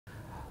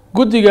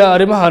Guddiga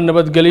arrimaha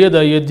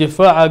nabadgelyada iyo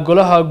difaaca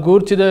golaha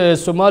guurtida ee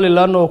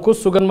Somaliland oo ku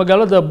sugan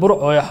magaalada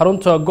Burco ee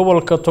xarunta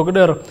gobolka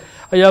Togdheer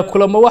ayaa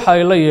kulamo waxa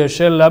ay la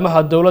yeesheen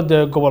laamaha dawladda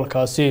ee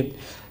gobolkaasi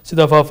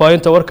sida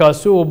faahfaahinta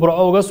warkaasi uu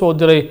Burco uga soo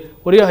diray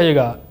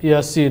wariyahayaga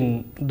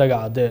Yaasiin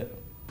Dhagacade.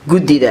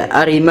 Guddiga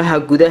arrimaha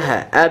gudaha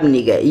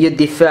amniga iyo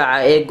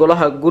difaaca ee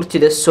golaha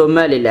guurtida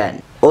Somaliland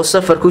oo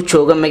safar ku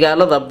jooga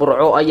magaalada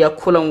Burco ayaa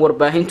kulan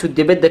warbaahintu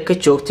dibadda ka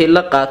joogtay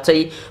la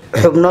qaatay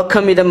xubno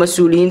kamida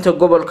mas'uuliyiinta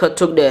gobolka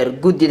Togdheer,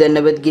 guddida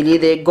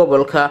nabadgelyada ee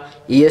gobolka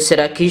iyo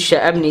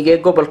saraakiisha amniga ee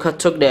gobolka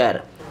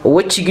Togdheer.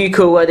 wajigii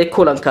koowaad ee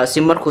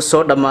kulankaasi markuu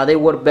soo dhamaaday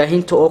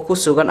warbaahinta oo ku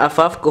sugan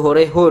afaafka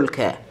hore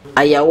hoolka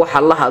ayaa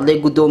waxa la hadlay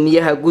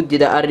gudoomiyaha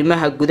guddida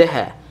arrimaha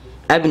gudaha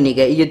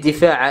amniga iyo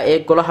difaaca ee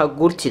golaha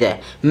guurtida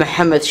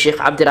Maxamed Sheekh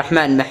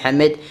Cabdiraxmaan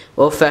Maxamed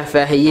oo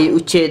faahfaahiyay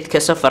ujeedka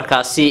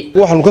safarkaasi.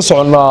 waxaan ka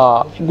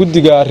soconaa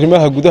guddiga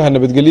arrimaha gudaha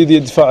nabadgelyada iyo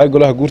difaaca ee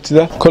golaha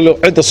guurtida kulli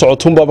cid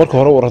socotunba marka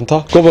hore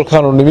waranta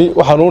gobolkan nimi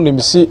waxaan u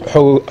nimi si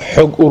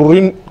xog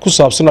ururin ku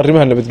saabsan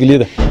arrimaha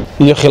nabadgelyada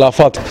iyo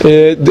khilaafaadka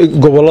ee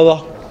gobolada.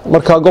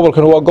 marka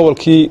gobolkan waa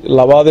gobolkii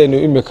labaad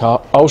ee imika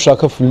awsha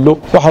ka fullo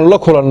waxaan la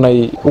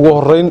kulannay ugu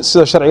horeyn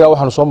sida sharciga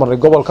waxaan soo marnay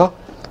gobolka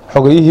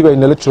xogayihii bay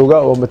nala jooga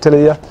oo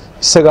matalaya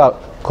isaga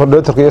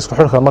koordinatorka isku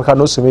xirka markaa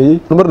noo sameeyay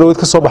mar dhaweed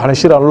ka soo baxnay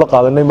shir aan la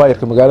qaadanay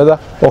maayirka magaalada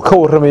oo ka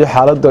waramaya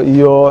xaaladda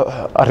iyo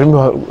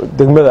arrimaha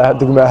degmada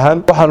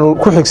ahaan waxaan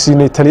ku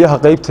xigsiinay taliyaha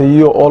qaybta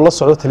iyo oo la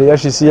socdo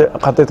taliyaashiisa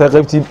qatayta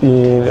qaybtii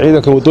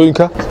ciidanka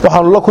wadooyinka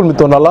waxaan la kulmi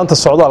doonaa laanta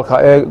socdaalka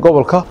ee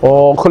gobolka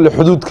oo kulli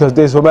xuduudka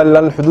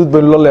Somaliland xuduud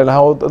bay la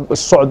leenahay oo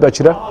socod baa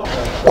jira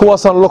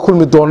kuwaasaan la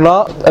kulmi doonaa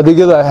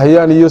adeegyada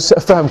hayaan iyo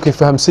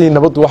fahamsan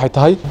nabaddu waxay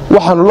tahay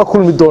waxaan la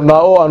kulmi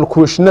doonaa oo aan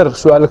commissioner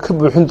su'aal ka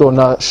buuxin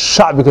doonaa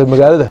shacbiga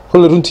magaalada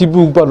kulli runtii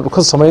buug baan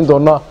ka sameyn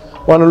doonaa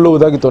waana loo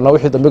wadaagi doonaa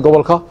wixii dambe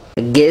gobolka.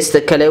 geesta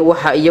kale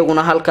waxa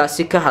iyaguna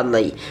halkaasi ka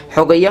hadlay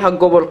xogayaha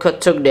gobolka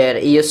Togdheer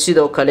iyo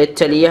sidoo kale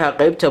taliyaha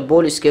qaybta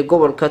booliska ee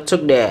gobolka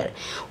Togdheer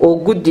oo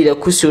guddida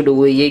ku soo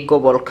dhaweeyay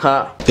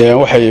gobolka.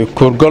 waxay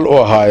koorgal u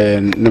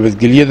ahaayeen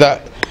nabadgelyada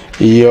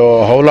iyo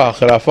howlaha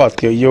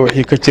khilaafaadka iyo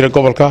wixii ka jira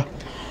gobolka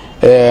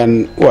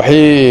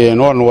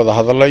waxaan wada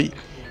hadalay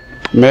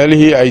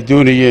meelihii ay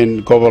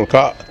doonayeen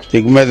gobolka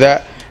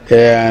degmada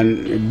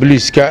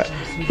biliska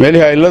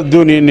meelihii ay la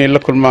doonayeen inay la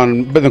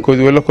kulmaan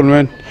badankoodu way la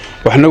kulmeen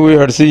waxna way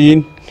harsan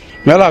yihiin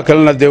meelaha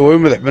kalena dee way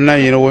madax bannaan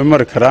yihiin way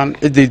mari karaan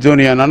ciday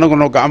doonayaan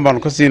annaguna gacan baanu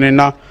ka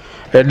siinaynaa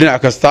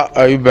dhinac kasta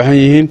ay u baahan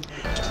yihiin.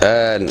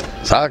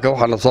 saaka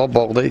waxaana soo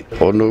booqday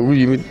oo noogu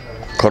yimid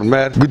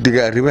kormeer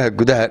guddiga arrimaha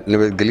gudaha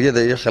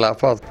nabadgelyada iyo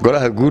khilaafaadka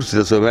golaha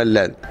guurtida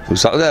Somaliland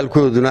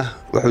socdaalkooduna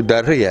wuxuu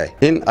daarayay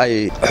in ay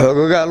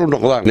xoogagal u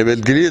noqdaan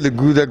nabadgelyada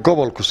guud ee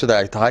gobolku sida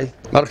ay tahay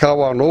marka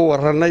waanu u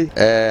waranay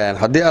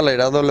hadii alla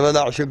yiraahdo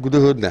labada cisho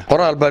gudahoodna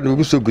qoraal baan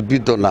ugu soo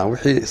gudbin doonaa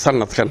wixii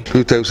sanadkan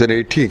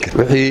 2018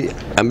 wixii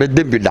ama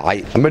dambi dhacay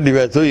ama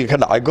dhibaatooyin ka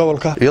dhacay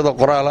gobolka iyadoo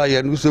qoraal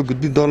ayaan ugu soo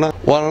gudbin doonaa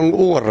waana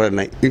u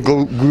waranay in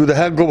guud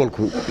ahaan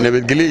gobolku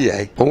nabadgelyo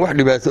yahay oo wax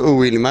dhibaato oo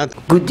weyn maanta.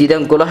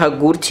 guddidan golaha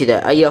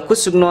guurtida ayaa ku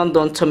sugnaan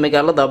doonta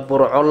magaalada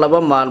Burco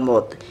 2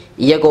 maalmood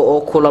iyaga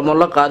oo kulamo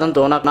la qaadan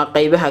doona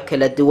qaybaha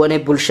kala duwan ee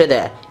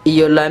bulshada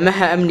iyo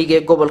laamaha amniga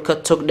ee gobolka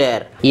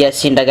Togdheer.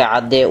 Yaasiin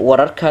Dhagacade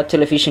wararka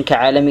telefishinka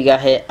caalamiga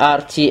ah ee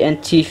RTN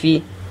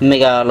TV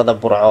magaalada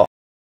Burco.